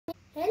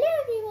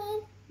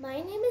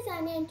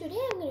Tanya and today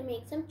I'm going to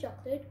make some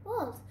chocolate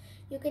balls.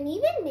 You can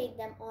even make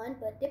them on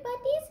birthday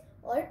parties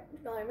or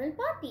normal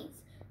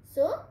parties.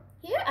 So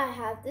here I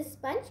have this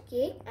sponge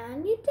cake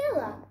and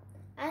Nutella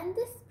and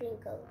the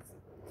sprinkles.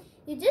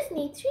 You just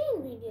need 3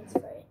 ingredients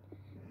for it.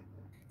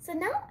 So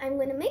now I'm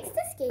going to mix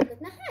this cake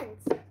with my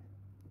hands.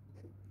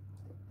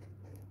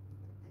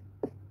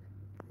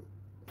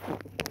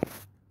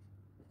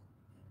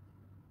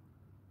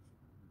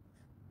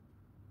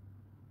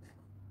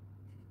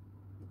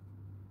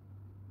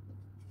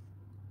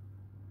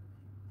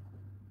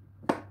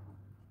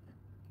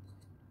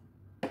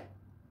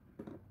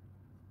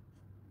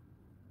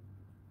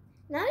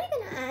 Now you're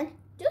going to add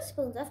 2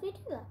 spoons of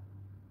Nutella.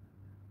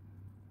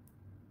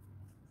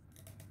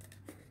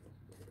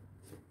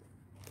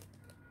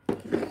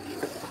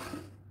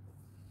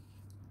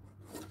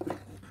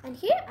 And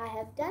here I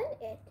have done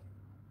it.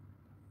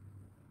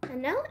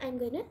 And now I'm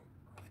going to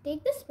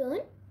take the spoon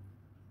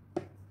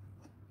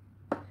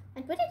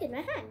and put it in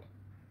my hand.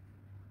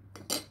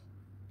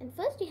 And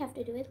first you have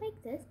to do it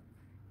like this.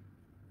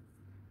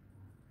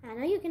 And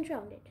now you can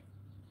round it.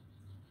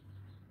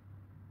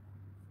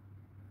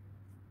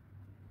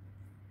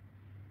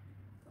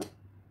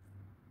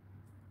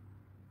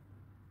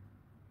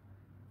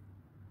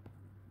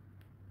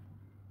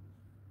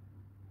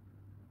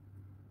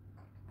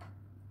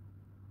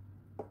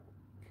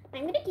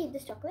 I'm going to keep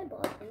this chocolate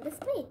ball in this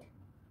plate.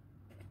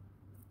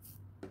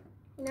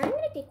 Now I'm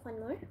going to take one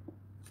more.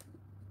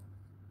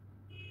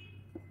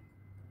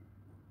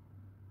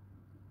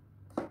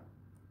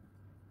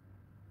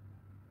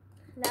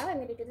 Now I'm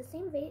going to do the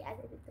same way as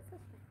I did the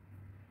first one.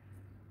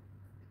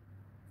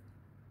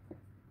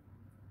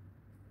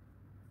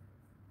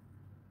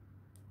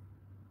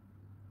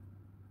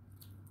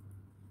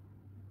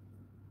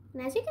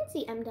 And as you can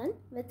see, I'm done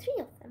with 3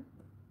 of them.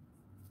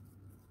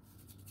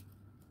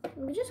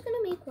 I'm just going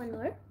to make one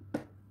more.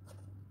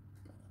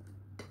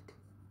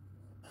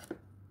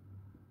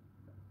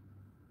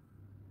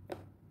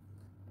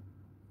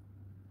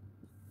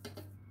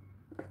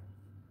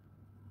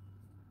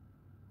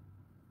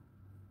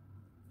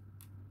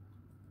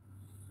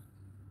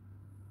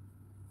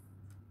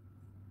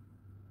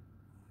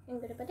 I'm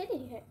going to put it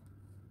in here.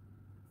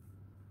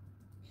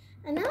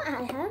 And now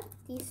I have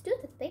these 2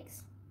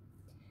 toothpicks,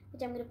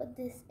 which I'm going to put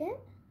this in.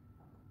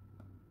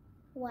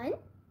 1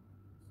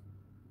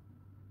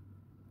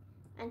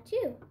 and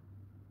 2.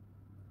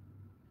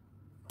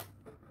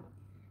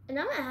 And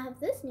now I have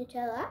this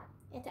Nutella.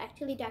 It's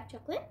actually dark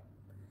chocolate.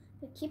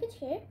 So keep it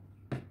here.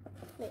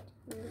 Wait,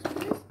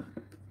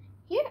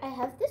 here I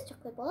have this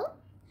chocolate ball,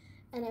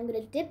 and I'm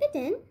going to dip it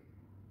in.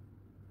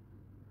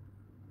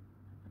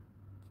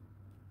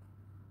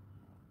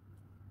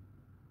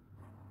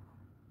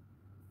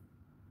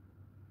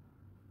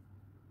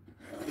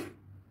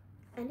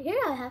 And here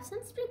I have some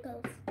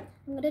sprinkles.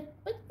 I'm going to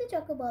put the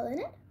chocolate ball in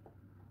it.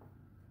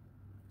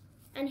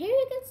 And here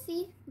you can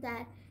see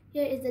that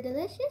here is the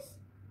delicious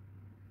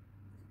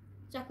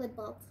chocolate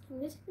balls.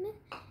 I'm just going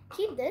to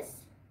keep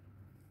this.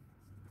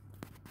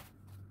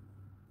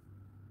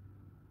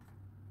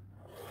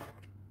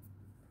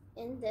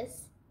 In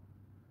this.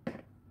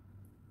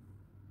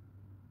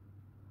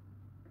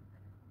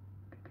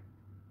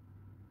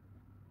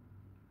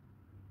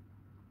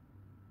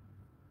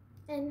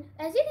 And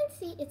as you can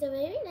see, it's a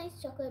very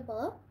nice chocolate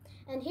ball.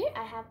 And here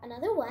I have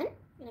another one,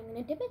 and I'm going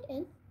to dip it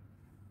in.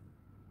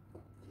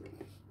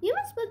 You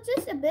must put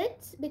just a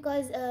bit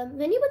because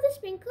when you put the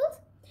sprinkles,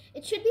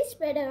 it should be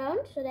spread around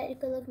so that it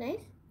will look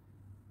nice.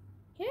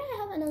 Here I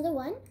have another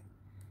one,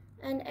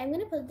 and I'm going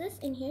to put this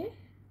in here.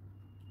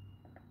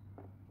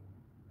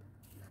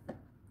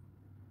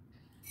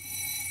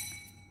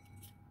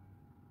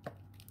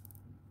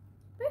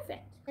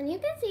 Perfect. And you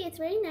can see it's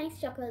very nice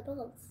chocolate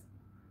balls.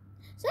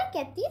 So I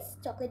kept these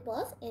chocolate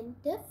balls in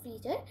the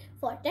freezer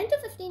for 10 to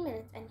 15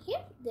 minutes, and here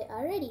they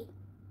are ready.